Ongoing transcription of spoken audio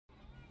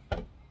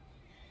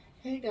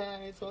Hey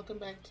guys, welcome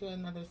back to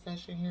another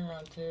session here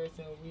on Tears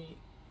in Wheat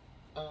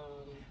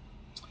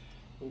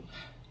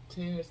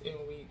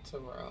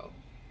Tarot.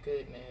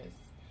 Goodness,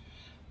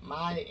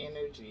 my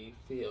energy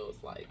feels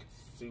like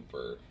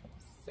super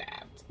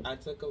sapped. I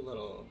took a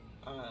little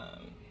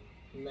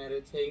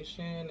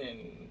meditation,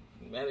 and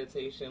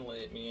meditation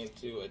led me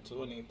into a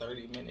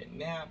 20-30 minute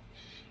nap.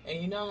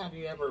 And have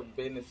you ever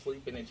been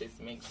asleep and it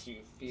just makes you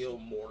feel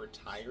more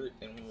tired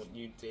than what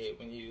you did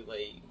when you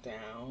laid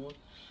down?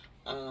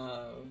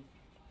 Um,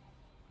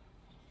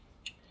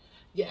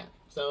 yeah,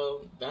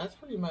 so that's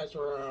pretty much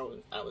where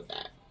I was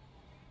at.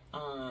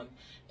 Um,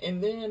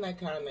 and then I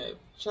kind of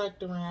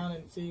checked around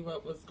and see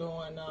what was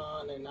going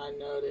on, and I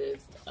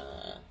noticed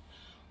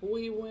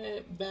we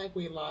went back.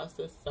 We lost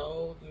a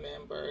soul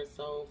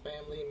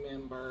family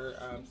member.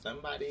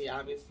 Somebody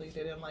obviously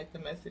didn't like the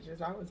messages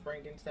I was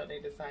bringing, so they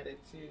decided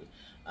to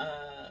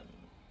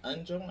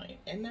unjoin,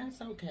 and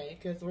that's okay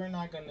because we're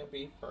not going to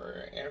be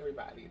for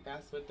everybody.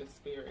 That's what the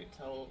spirit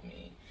told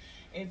me,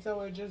 and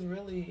so it just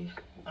really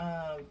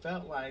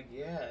felt like,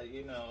 yeah,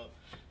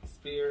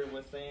 spirit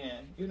was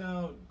saying,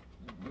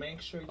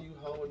 make sure you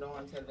hold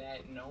on to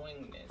that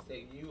knowingness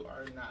that you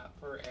are not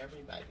for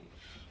everybody.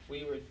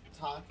 We were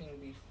talking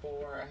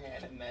before. I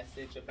had a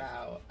message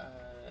about,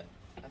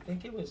 I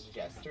think it was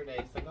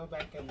yesterday, so go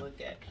back and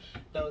look at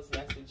those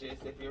messages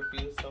if you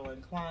feel so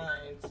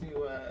inclined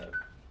to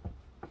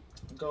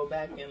go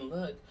back and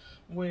look,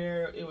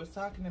 where it was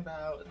talking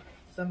about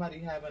somebody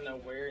having a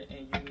weird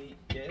and unique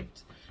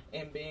gift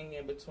and being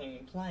in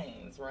between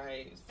planes,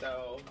 right?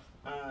 So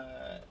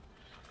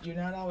you're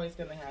not always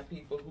going to have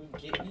people who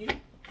get you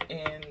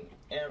in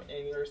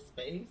your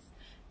space,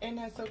 and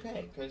that's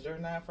okay because you're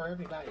not for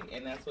everybody,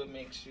 and that's what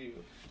makes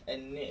you a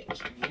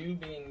niche. You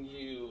being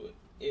you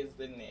is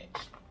the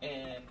niche,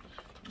 and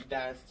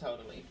that's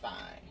totally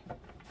fine.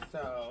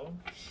 So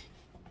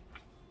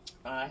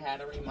I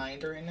had a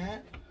reminder in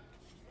that,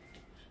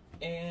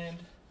 and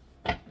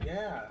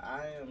yeah,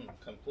 I am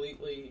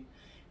completely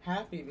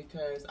happy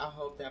because I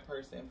hope that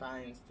person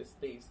finds the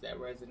space that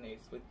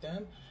resonates with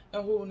them.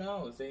 And who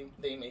knows, they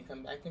may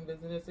come back and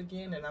visit us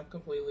again, and I'm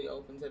completely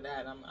open to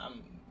that. I'm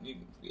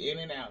in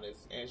and out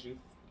as you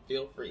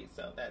feel free.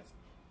 So that's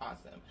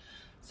awesome.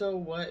 So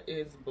what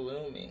is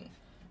blooming?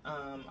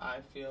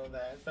 I feel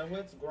that. So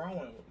what's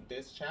growing?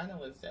 This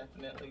channel is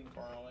definitely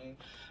growing.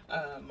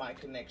 My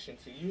connection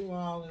to you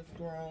all is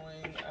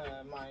growing.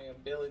 My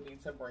ability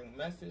to bring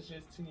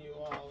messages to you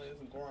all is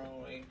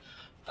growing.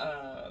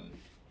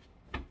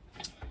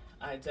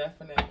 I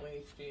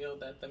definitely feel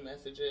that the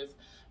messages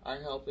are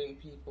helping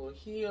people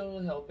heal,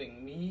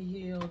 helping me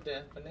heal,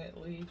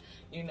 definitely.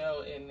 In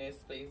this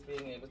space,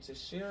 being able to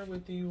share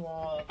with you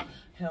all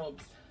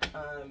helps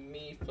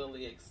me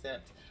fully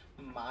accept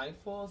my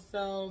full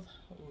self,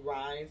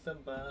 rise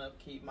above,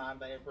 keep my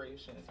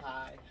vibrations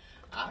high.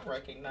 I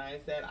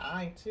recognize that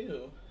I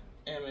too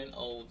am an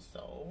old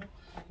soul,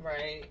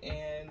 right?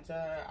 And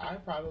I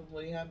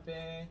probably have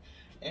been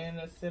in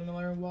a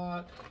similar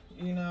walk,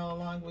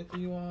 along with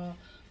you all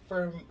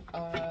for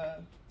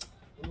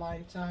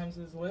lifetimes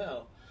as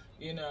well.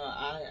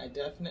 I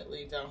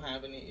definitely don't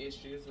have any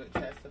issues with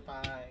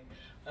testifying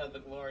of the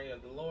glory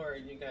of the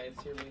Lord. You guys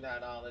hear me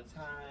that all the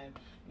time.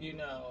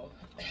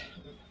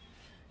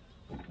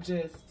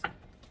 Just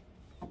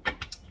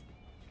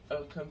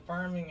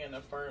confirming and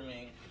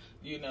affirming,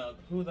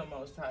 who the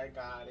Most High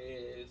God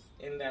is,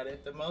 and that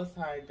if the Most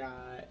High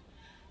God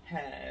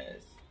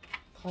has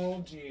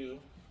called you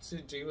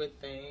to do a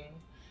thing,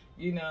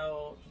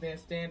 then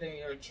stand in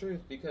your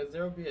truth, because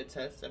there will be a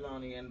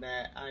testimony in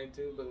that, I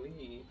do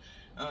believe.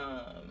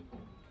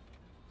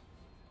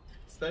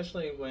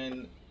 Especially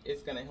when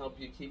it's going to help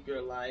you keep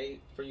your light,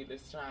 for you to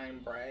shine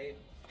bright,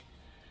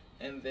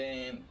 and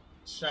then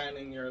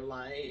shining your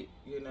light,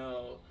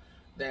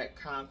 that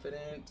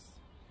confidence,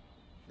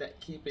 that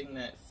keeping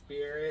that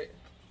spirit.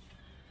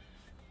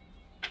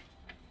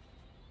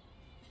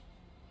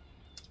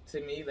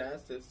 To me,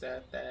 that's the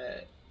stuff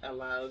that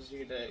allows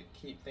you to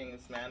keep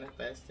things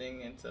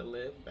manifesting and to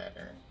live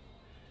better.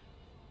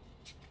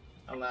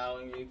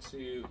 Allowing you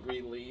to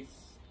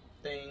release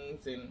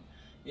things and,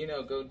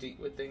 go deep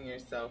within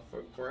yourself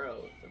for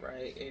growth,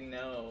 right? And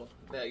know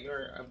that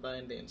your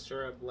abundance,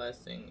 your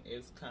blessing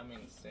is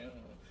coming soon.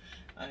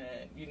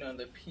 And,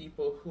 the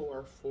people who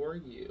are for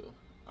you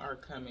are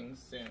coming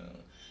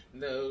soon.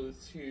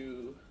 Those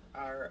who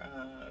are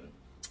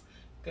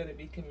going to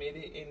be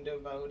committed and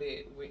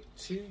devoted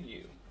to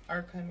you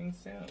are coming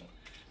soon.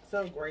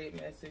 So great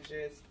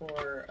messages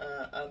for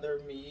other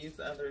me's,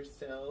 other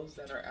selves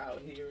that are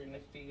out here in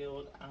the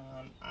field.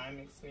 I'm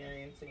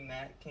experiencing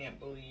that. Can't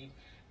believe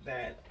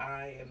that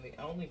I am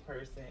the only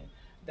person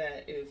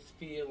that is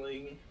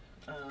feeling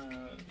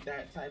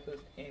that type of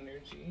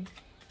energy.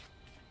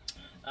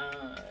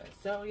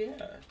 So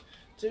yeah,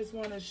 just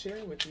want to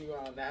share with you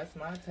all. That's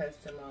my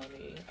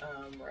testimony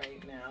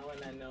right now,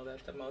 and I know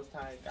that the Most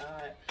High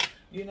God,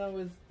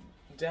 is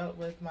dealt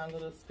with my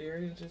little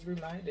spirit and just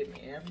reminded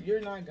me,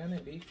 you're not going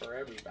to be for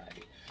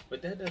everybody.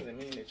 But that doesn't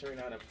mean that you're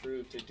not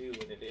approved to do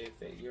what it is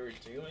that you're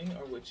doing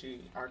or what you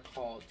are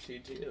called to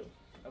do.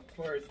 Of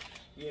course,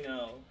 you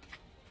know,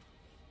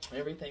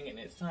 everything in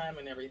its time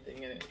and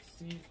everything in its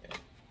season.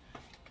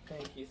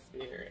 Thank you,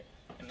 Spirit.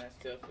 And I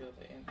still feel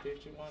the end.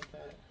 Did you want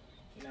that?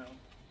 No.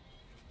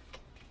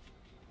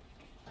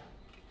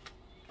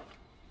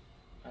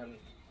 I'm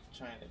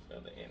trying to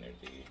feel the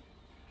energy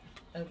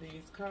of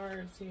these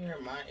cards here.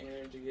 My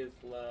energy is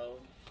low.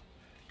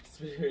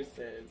 Spirit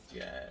says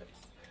yes.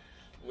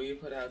 We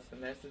put out some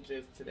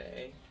messages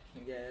today.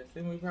 Yes.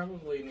 And we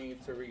probably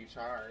need to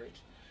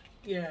recharge.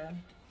 Yeah.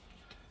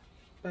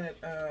 But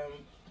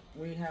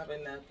we have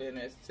enough in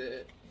us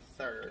to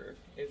serve.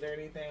 Is there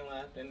anything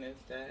left in this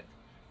deck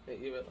that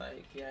you would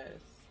like? Yes.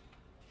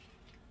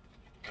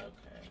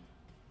 Okay.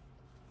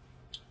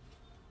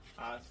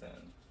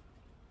 Awesome.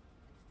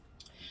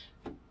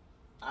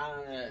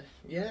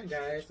 Yeah,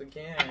 guys,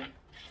 again,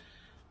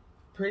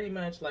 pretty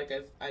much like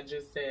I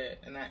just said,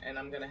 and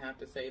I'm gonna have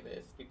to say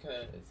this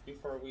because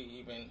before we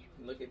even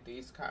look at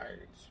these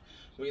cards,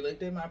 we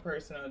looked at my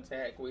personal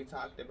deck. We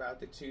talked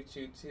about the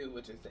 222,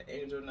 which is the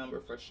angel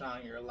number for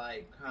shine your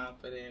light,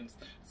 confidence,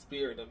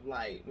 spirit of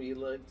light. We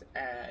looked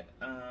at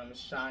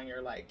shine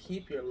your light,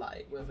 keep your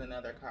light was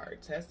another card,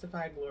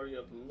 testify glory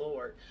of the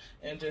Lord,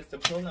 and just to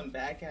pull them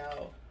back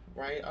out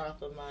right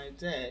off of my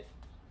deck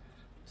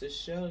to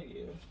show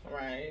you,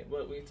 right,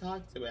 what we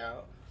talked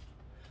about,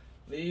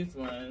 these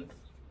ones.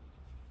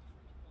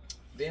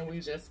 Then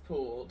we just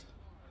pulled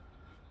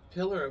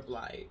pillar of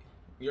light.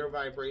 Your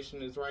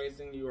vibration is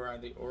rising. You are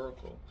the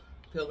oracle.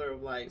 Pillar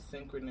of light,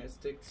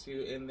 synchronistic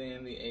to, and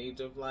then the age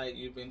of light.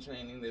 You've been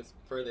training this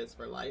for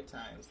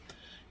lifetimes.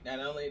 Not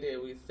only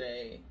did we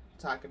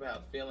talk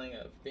about feeling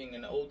of being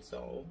an old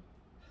soul,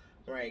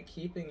 right?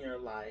 Keeping your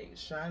light,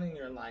 shining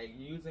your light,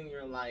 using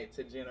your light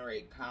to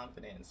generate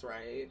confidence,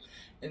 right?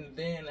 And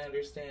then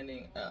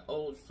understanding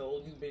old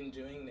soul, you've been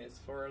doing this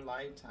for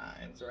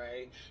lifetimes,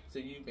 right? So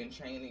you've been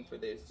training for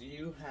this.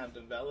 You have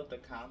developed a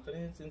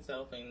confidence in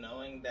self and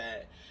knowing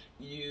that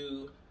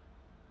you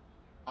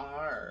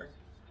are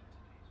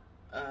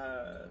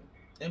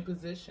in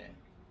position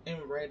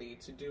and ready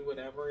to do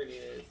whatever it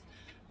is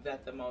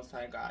that the Most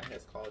High God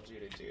has called you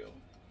to do,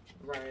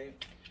 right?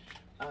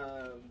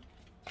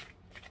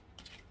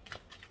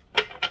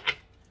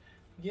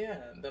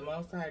 Yeah, the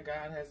Most High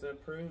God has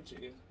approved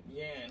you.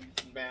 Yin,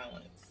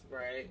 balance,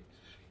 right?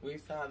 We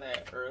saw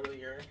that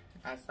earlier.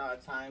 I saw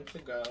time to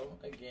go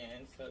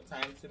again. So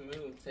time to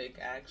move, take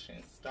action,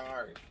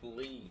 start,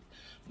 lead.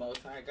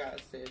 Most High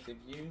God says, if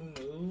you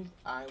move,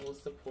 I will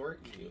support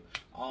you.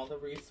 All the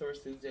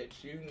resources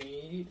that you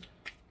need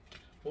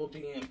will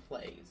be in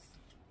place.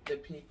 The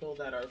people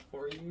that are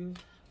for you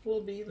will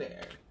be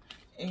there.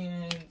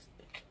 And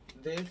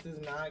this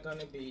is not going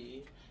to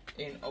be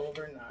an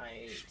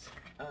overnight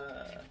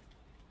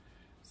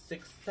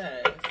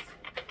success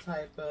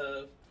type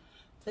of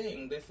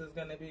thing. This is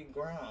going to be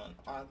grown,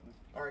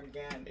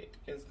 organic.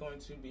 It's going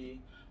to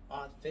be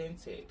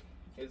authentic.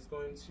 It's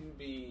going to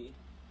be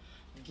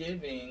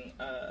giving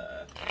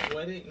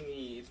what it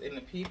needs, and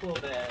the people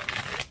that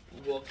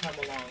will come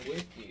along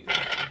with you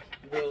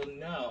will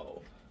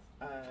know,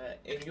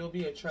 and you'll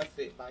be a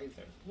trusted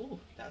advisor. Ooh,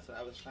 that's what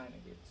I was trying to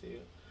get to.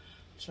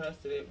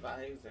 Trusted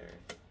advisor.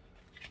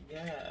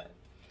 Yeah.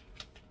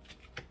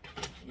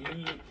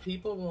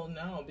 People will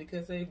know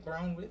because they've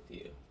grown with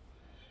you.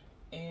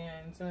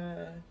 And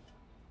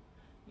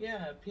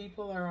yeah,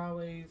 people are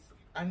always,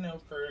 I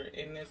know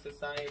in this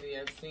society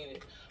I've seen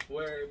it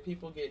where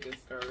people get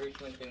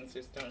discouraged when things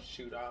just don't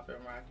shoot off and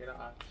rocket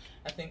off.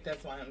 I think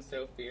that's why I'm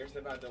so fierce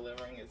about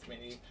delivering as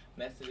many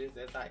messages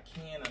as I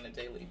can on a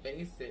daily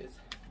basis,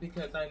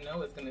 because I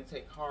know it's going to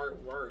take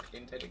hard work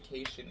and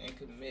dedication and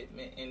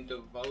commitment and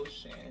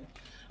devotion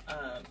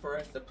for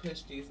us to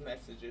push these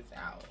messages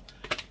out.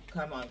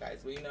 Come on,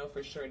 guys. We know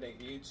for sure that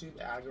YouTube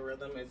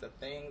algorithm is a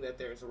thing, that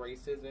there's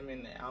racism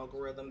in the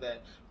algorithm,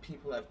 that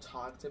people have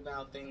talked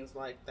about things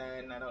like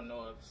that, and I don't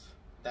know if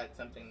that's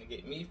something to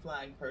get me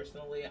flagged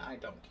personally. I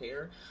don't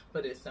care,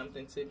 but it's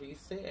something to be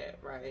said,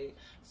 right?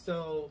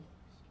 So,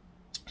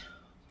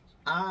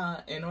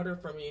 in order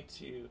for me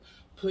to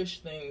push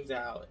things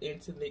out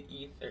into the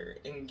ether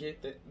and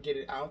get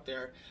it out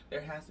there,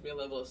 there has to be a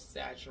level of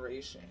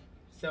saturation.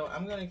 So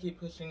I'm going to keep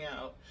pushing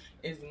out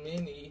as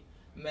many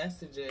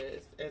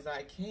messages as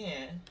I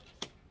can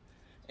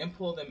and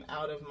pull them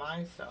out of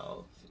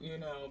myself, you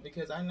know,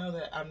 because I know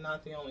that I'm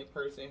not the only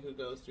person who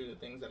goes through the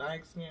things that I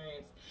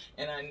experience,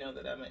 and I know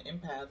that I'm an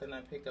empath and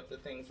I pick up the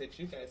things that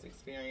you guys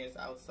experience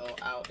also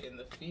out in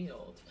the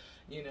field.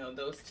 You know,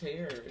 those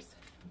tears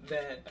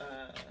that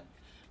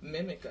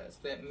mimic us,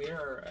 that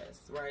mirror us,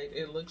 right?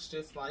 It looks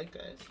just like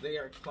us. They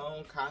are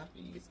clone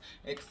copies,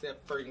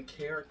 except for in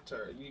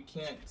character. You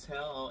can't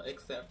tell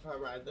except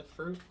by the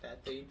fruit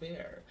that they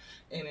bear.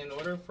 And in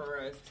order for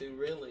us to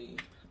really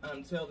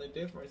tell the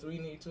difference, we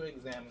need to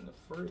examine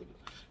the fruit.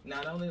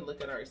 Not only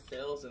look at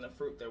ourselves and the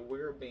fruit that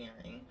we're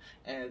bearing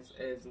as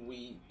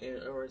we,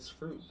 or as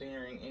fruit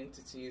bearing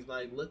entities.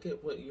 Like, look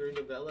at what you're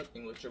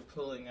developing, what you're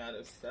pulling out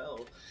of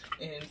self,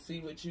 and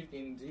see what you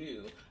can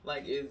do.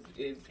 Like, is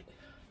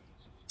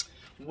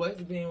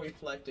what's being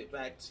reflected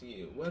back to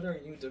you? What are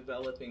you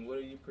developing? What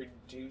are you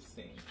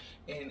producing?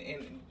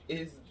 And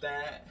is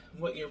that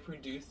what you're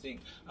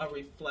producing a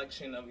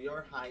reflection of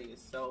your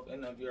highest self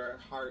and of your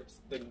heart's,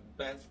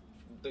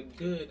 the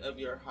good of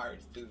your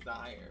heart's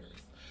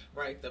desires?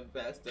 Right? The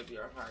best of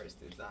your heart's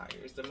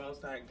desires. The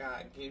Most High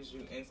God gives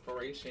you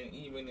inspiration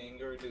even in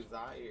your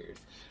desires.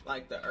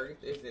 Like, the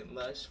earth isn't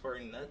lush for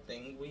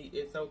nothing.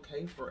 It's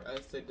okay for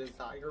us to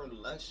desire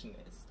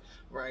lushness,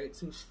 right?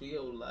 To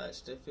feel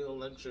lush, to feel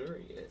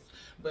luxurious,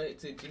 but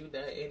to do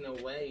that in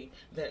a way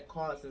that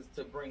causes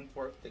to bring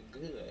forth the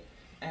good,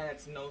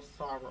 adds no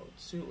sorrow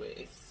to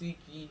it. Seek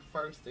ye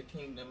first the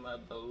kingdom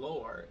of the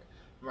Lord,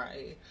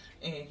 right?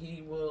 And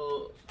He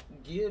will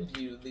give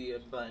you the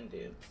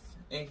abundance,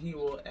 and He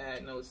will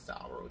add no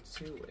sorrow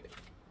to it.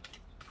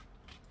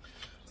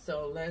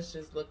 So let's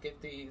just look at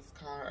these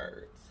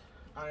cards.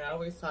 I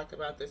always talk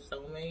about the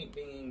soulmate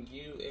being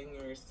you and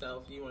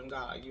yourself, you and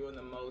God, you and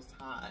the Most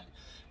High.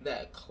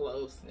 That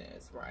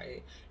closeness,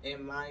 right?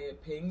 In my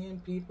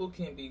opinion, people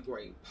can be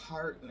great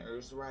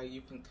partners, right?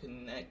 You can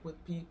connect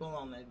with people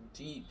on a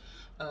deep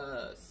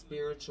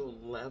spiritual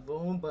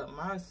level, but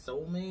my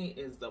soulmate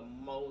is the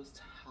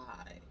Most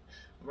High.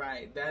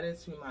 Right, that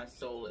is who my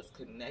soul is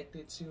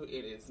connected to.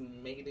 It is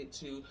mated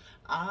to.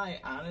 I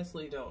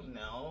honestly don't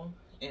know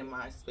in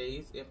my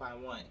space if I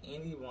want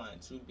anyone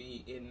to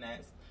be in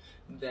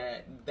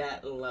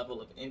that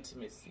level of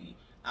intimacy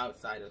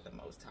outside of the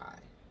Most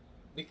High.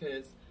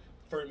 Because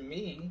for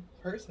me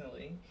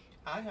personally,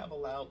 I have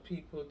allowed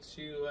people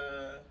to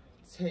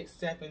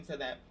step into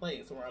that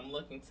place where I'm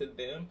looking to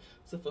them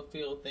to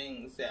fulfill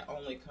things that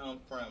only come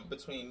from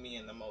between me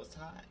and the Most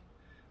High.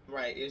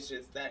 Right, it's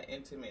just that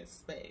intimate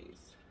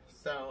space.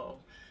 So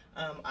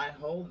I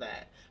hold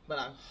that, but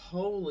I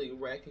wholly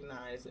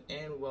recognize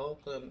and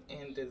welcome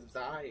and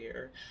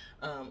desire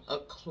a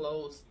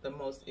close, the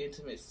most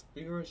intimate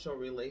spiritual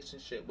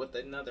relationship with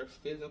another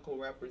physical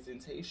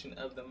representation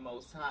of the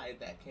Most High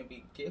that can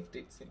be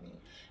gifted to me.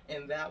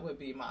 And that would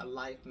be my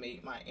life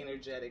mate, my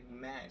energetic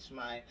match,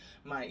 my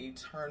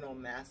eternal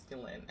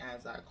masculine,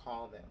 as I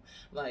call them.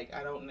 Like,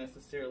 I don't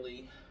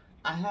necessarily...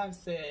 I have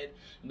said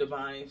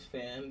Divine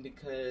Femme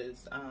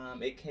because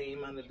it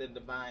came under the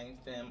Divine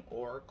Femme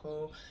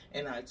Oracle,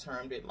 and I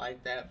termed it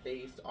like that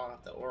based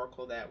off the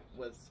oracle that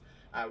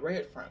I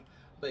read from,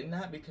 but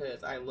not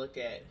because I look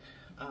at,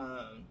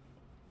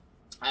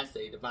 I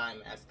say Divine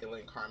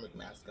Masculine, Karmic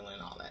Masculine,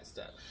 all that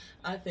stuff.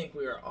 I think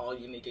we are all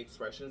unique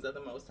expressions of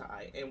the Most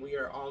High, and we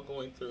are all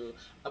going through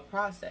a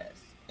process,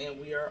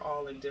 and we are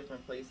all in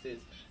different places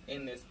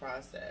in this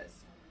process.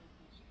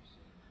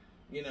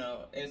 You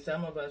know, and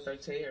some of us are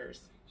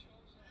tears.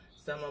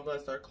 Some of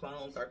us are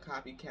clones, are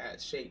copycats,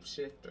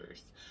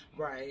 shapeshifters,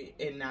 right?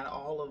 And not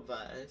all of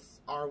us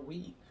are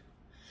we.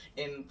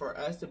 And for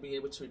us to be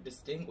able to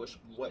distinguish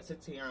what's a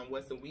tear and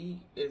what's a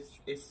we is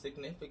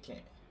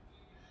significant.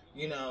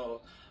 You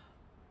know,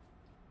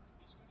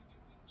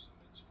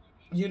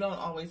 you don't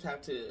always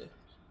have to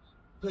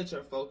put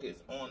your focus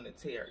on the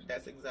tear.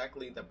 That's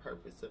exactly the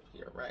purpose of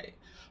here, right?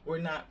 We're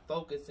not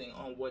focusing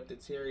on what the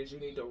tear is. You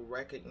need to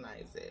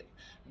recognize it,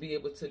 be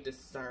able to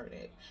discern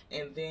it,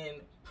 and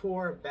then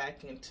pour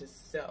back into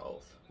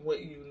self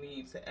what you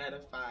need to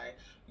edify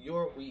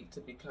your wheat to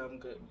become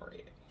good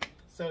bread.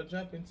 So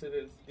jump into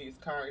these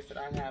cards that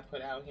I have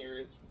put out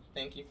here.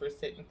 Thank you for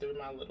sitting through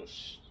my little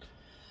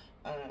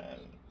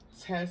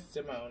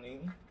testimony.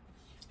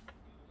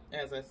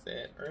 As I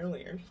said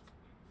earlier,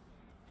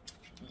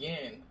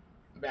 yin,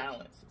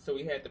 balance. So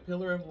we had the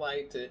pillar of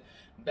light to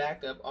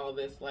back up all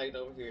this light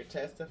over here.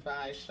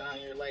 Testify,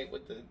 shine your light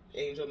with the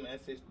angel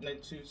message, the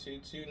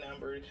 222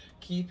 number.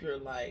 Keep your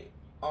light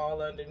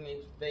all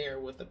underneath there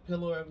with the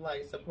pillar of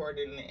light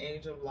supported in the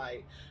age of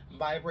light.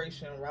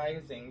 Vibration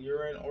rising.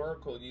 You're an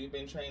oracle. You've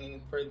been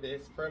training for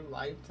this for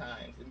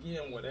lifetimes.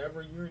 Again,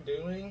 whatever you're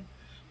doing,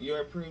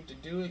 you're approved to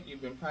do it.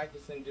 You've been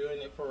practicing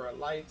doing it for a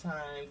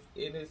lifetime.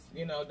 It is,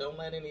 you know, don't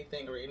let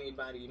anything or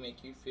anybody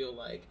make you feel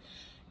like,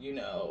 you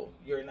know,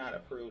 you're not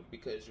approved,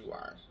 because you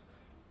are.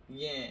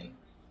 Yin,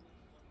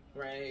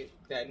 right?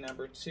 That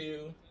number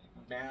 2,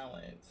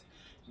 balance.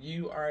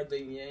 You are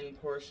the yin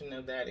portion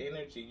of that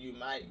energy.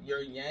 Your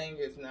yang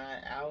is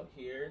not out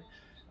here,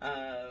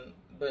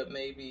 but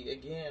maybe,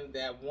 again,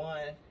 that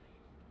one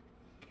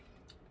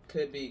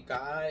could be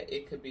God.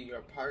 It could be your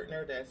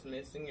partner that's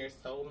missing. Your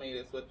soulmate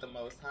is with the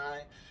Most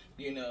High.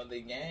 You know, the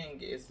yang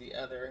is the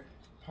other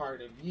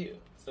part of you.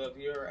 So if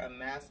you're a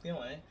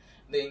masculine,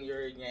 then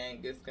your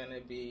yang is going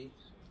to be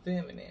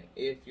feminine.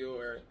 If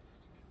you're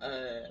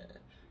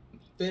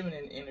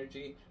feminine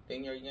energy,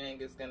 then your yang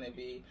is going to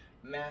be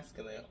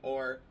masculine.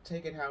 Or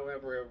take it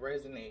however it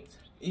resonates.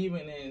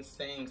 Even in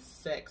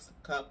same-sex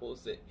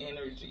couples, the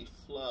energy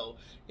flow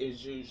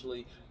is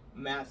usually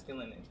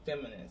masculine and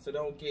feminine. So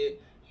don't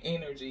get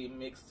energy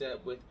mixed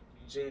up with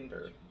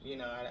gender. You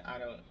know, I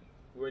don't,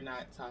 we're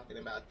not talking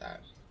about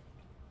that.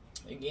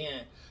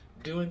 Again,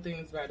 doing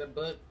things by the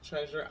book,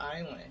 Treasure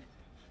Island.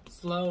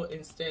 Slow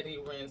and steady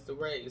wins the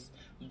race.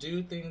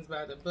 Do things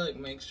by the book.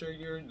 Make sure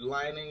you're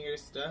lining your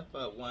stuff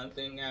up one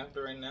thing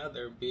after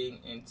another, being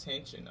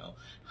intentional.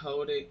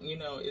 Hold it, you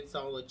know, it's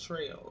all a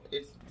trail.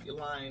 It's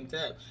lined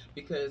up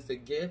because the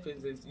gift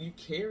is you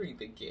carry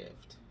the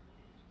gift,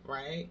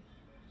 right?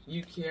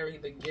 You carry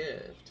the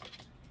gift.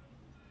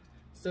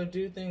 So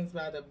do things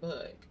by the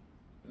book.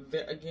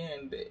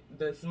 Again,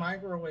 this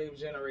microwave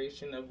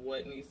generation of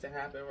what needs to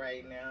happen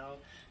right now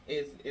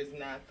is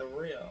not the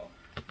real.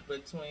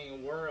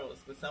 Between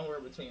worlds, but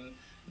somewhere between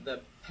the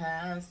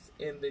past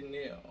and the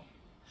new.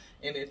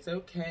 And it's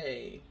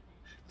okay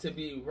to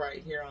be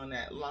right here on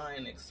that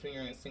line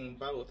experiencing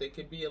both. It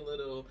could be a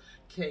little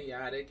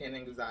chaotic and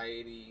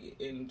anxiety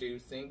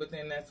inducing, but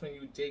then that's when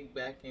you dig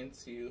back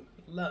into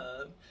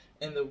love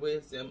and the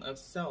wisdom of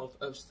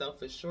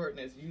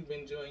self-assuredness. You've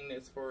been doing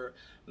this for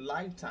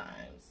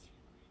lifetimes,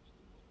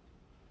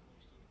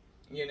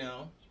 you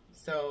know,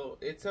 so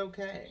it's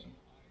okay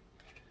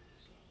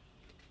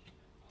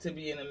to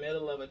be in the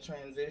middle of a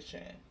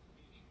transition.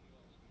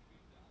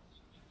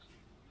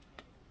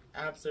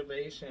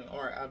 Observation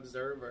or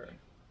observer.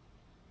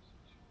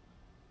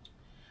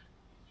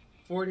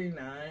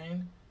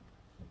 49.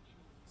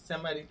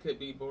 Somebody could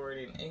be born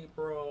in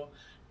April.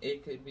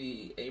 It could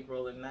be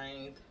April the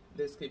 9th.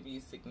 This could be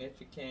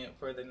significant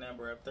for the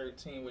number of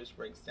 13, which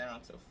breaks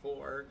down to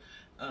 4,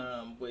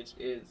 which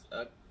is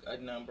a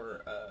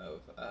number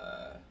of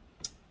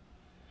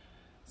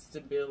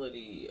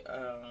stability,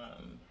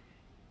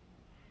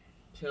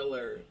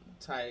 pillar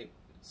type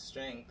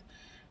strength.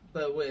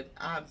 But with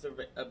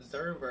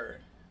observer,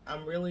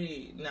 I'm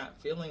really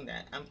not feeling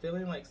that. I'm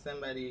feeling like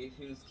somebody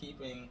who's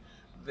keeping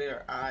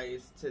their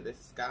eyes to the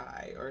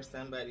sky, or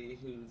somebody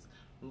who's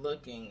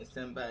looking,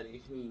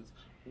 somebody who's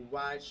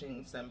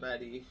watching,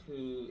 somebody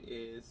who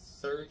is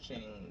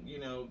searching, you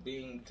know,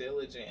 being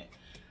diligent.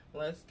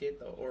 Let's get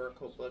the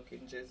Oracle book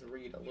and just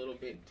read a little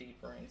bit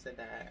deeper into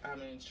that.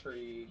 I'm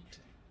intrigued.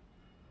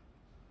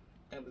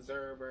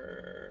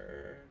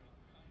 Observer.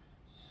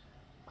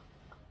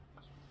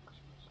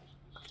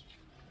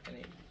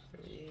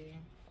 83.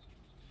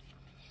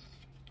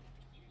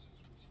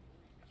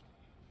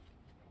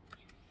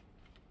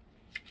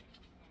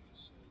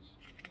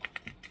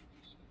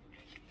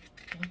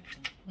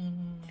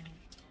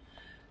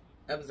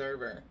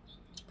 Observer.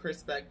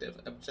 Perspective,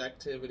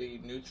 objectivity,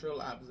 neutral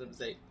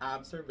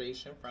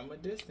observation from a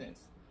distance.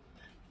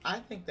 I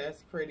think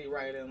that's pretty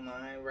right in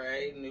line,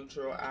 right?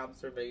 Neutral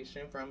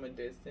observation from a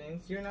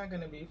distance. You're not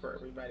going to be for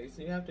everybody,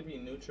 so you have to be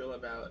neutral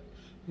about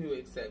who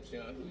accepts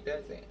you and who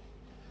doesn't.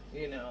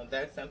 You know,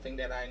 that's something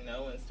that I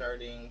know in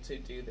starting to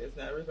do this.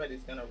 Not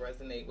everybody's going to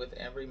resonate with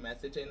every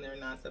message, and they're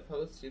not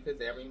supposed to, because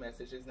every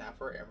message is not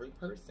for every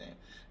person.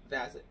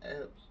 That's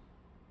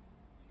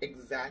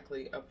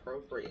exactly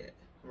appropriate,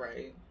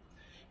 right?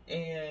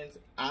 And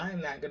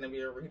I'm not going to be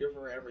a reader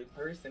for every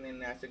person,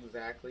 and that's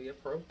exactly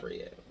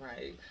appropriate,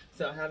 right?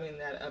 So having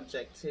that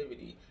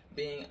objectivity,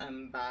 being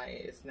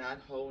unbiased, not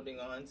holding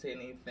on to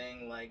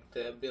anything, like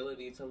the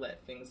ability to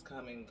let things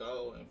come and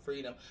go, and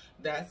freedom,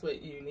 that's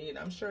what you need.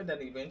 I'm sure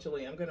that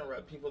eventually I'm going to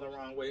rub people the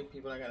wrong way.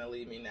 People are going to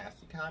leave me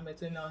nasty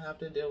comments, and I'll have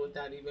to deal with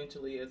that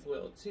eventually as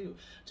well, too.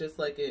 Just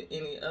like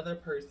any other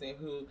person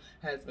who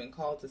has been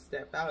called to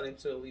step out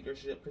into a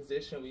leadership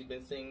position. We've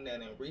been seeing that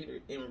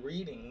in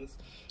readings.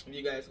 If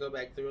you guys go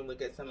back through and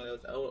look at some of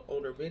those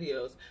older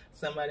videos,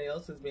 somebody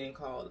else is being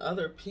called.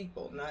 Other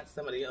people, not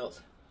somebody else.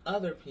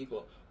 Other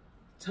people.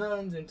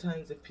 Tons and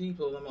tons of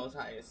people, the Most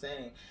High is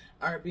saying,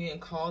 are being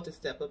called to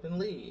step up and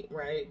lead,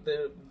 right?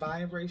 The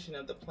vibration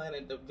of the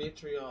planet, the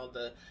vitriol,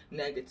 the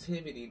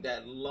negativity,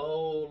 that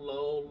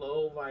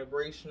low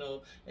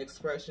vibrational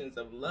expressions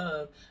of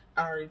love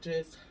are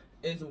just,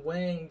 is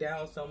weighing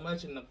down so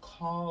much, in the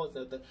cause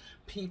of the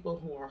people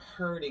who are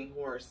hurting,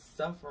 who are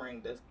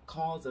suffering, the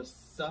cause of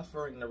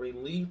suffering, the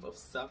relief of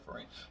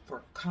suffering,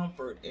 for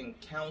comfort and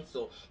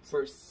counsel,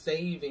 for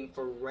saving,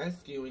 for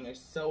rescuing, is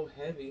so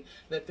heavy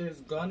that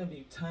there's going to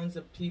be tons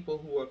of people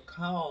who are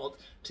called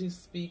to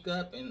speak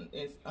up and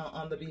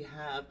on the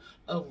behalf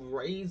of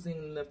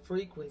raising the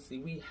frequency.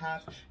 We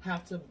have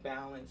to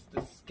balance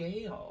the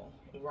scale,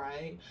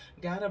 right?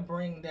 Gotta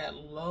bring that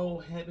low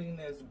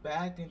heaviness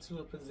back into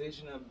a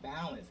position of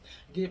balance.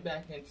 Get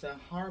back into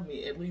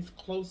harmony, at least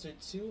closer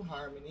to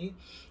harmony.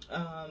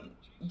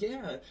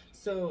 Yeah,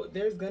 so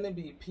there's going to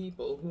be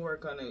people who are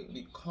going to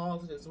be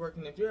called to this work.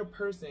 And if you're a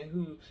person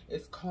who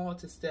is called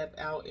to step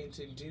out and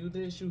to do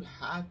this, you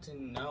have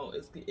to know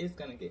it's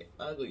going to get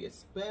ugly,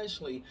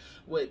 especially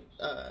with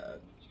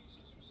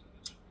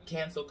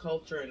cancel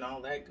culture and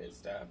all that good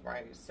stuff,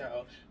 right?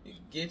 So you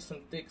get some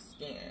thick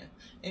skin,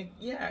 and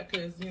yeah,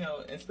 because you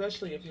know,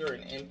 especially if you're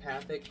an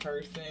empathic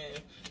person,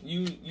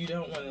 you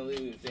don't want to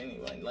lose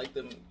anyone. Like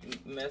the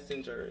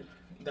messenger,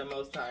 the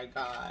Most High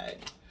God,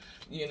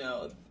 you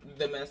know,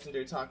 the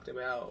messenger talked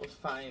about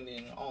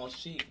finding all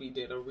sheep. We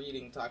did a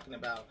reading talking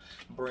about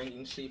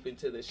bringing sheep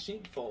into the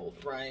sheepfold,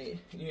 right?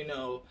 You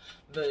know,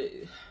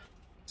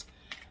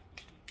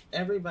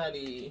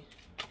 everybody,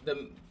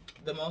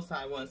 the Most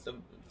High wants to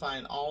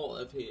find all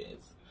of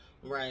his,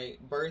 right?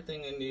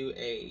 Birthing a new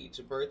age,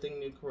 birthing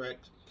new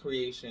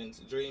creations,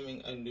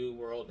 dreaming a new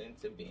world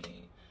into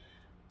being.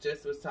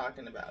 Just was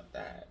talking about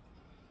that.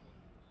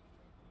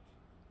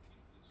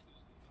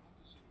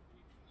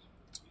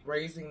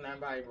 Raising that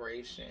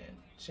vibration,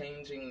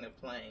 changing the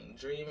plane,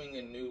 dreaming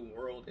a new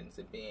world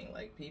into being.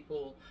 Like,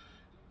 people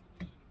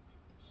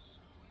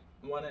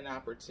want an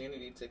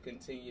opportunity to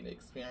continue to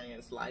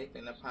experience life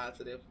in a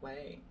positive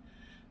way,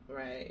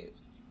 right?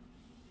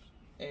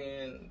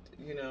 And,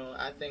 you know,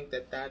 I think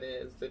that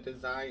is the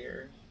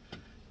desire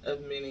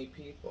of many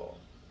people.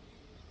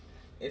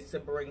 It's to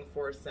bring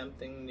forth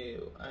something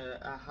new,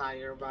 a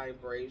higher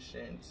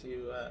vibration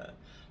to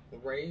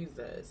raise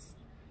us.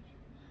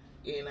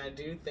 And I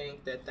do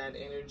think that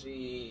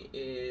energy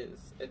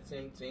is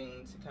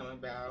attempting to come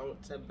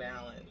about to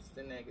balance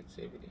the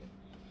negativity,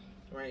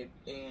 right?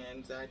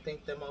 And I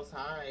think the Most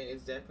High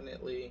is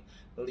definitely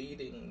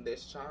leading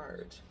this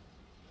charge.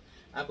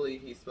 I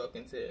believe he's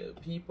spoken to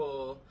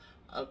people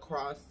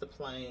across the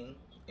plane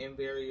in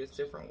various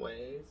different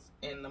ways,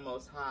 and the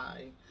Most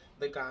High,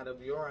 the God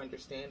of your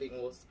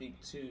understanding, will speak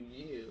to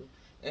you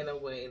in a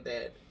way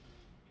that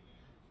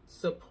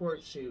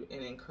supports you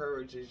and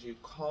encourages you,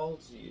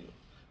 calls you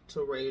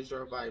to raise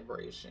your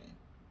vibration.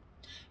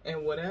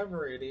 And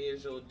whatever it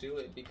is, you'll do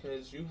it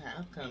because you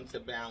have come to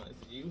balance.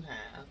 You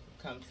have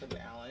come to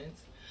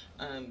balance.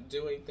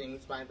 Doing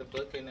things by the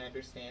book and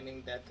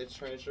understanding that the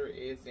treasure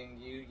is in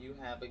you. You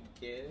have a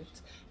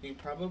gift. You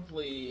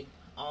probably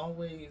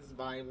always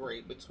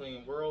vibrate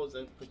between worlds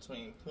and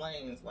between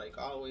planes, like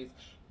always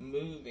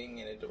moving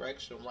in a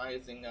direction,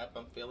 rising up.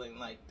 I'm feeling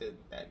like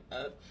that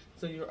up.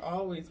 So you're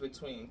always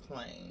between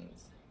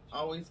planes.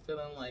 Always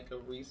feeling like a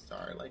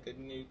restart, like a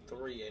new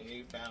three, a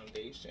new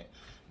foundation.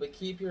 But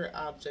keep your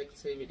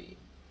objectivity,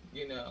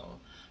 you know.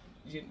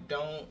 You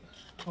don't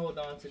hold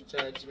on to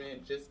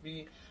judgment. Just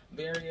be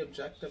very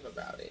objective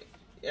about it.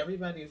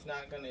 Everybody's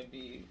not going to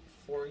be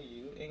for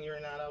you, and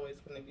you're not always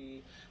going to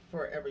be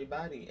for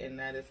everybody, and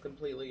that is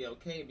completely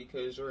okay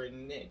because you're a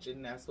niche,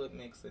 and that's what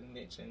makes a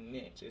niche a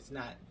niche. It's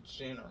not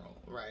general,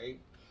 right?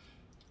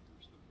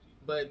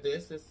 But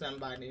this is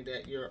somebody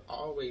that you're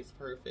always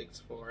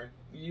perfect for,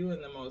 you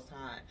and the Most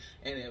High.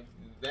 And if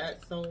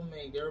that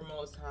soulmate, your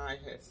Most High,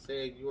 has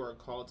said you are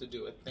called to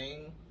do a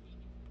thing,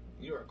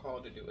 you are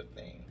called to do a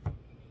thing.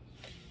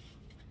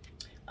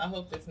 I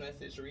hope this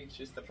message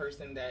reaches the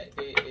person that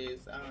it is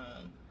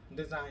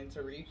designed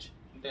to reach,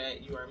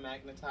 that you are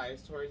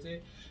magnetized towards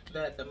it,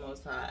 that the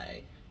Most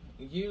High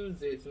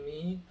uses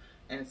me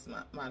as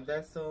my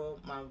vessel,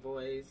 my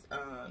voice,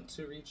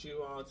 to reach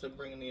you all, to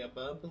bring the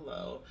above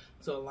below,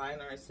 to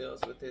align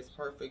ourselves with his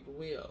perfect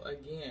will.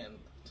 Again,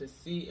 to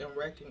see and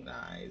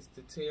recognize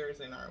the tears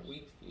in our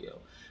wheat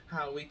field,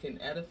 how we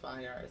can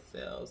edify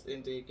ourselves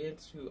and dig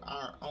into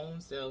our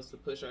own selves to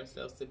push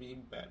ourselves to be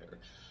better,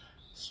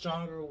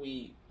 stronger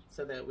wheat,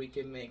 so that we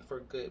can make for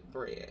good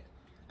bread.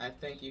 I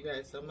thank you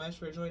guys so much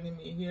for joining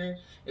me here.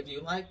 If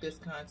you like this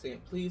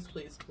content, please,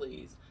 please,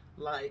 please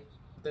like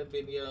the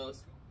videos,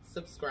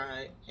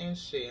 subscribe, and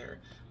share,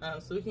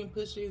 so we can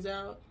push these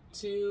out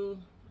to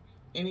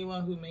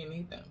anyone who may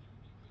need them.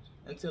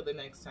 Until the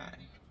next time,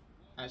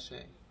 Ashe.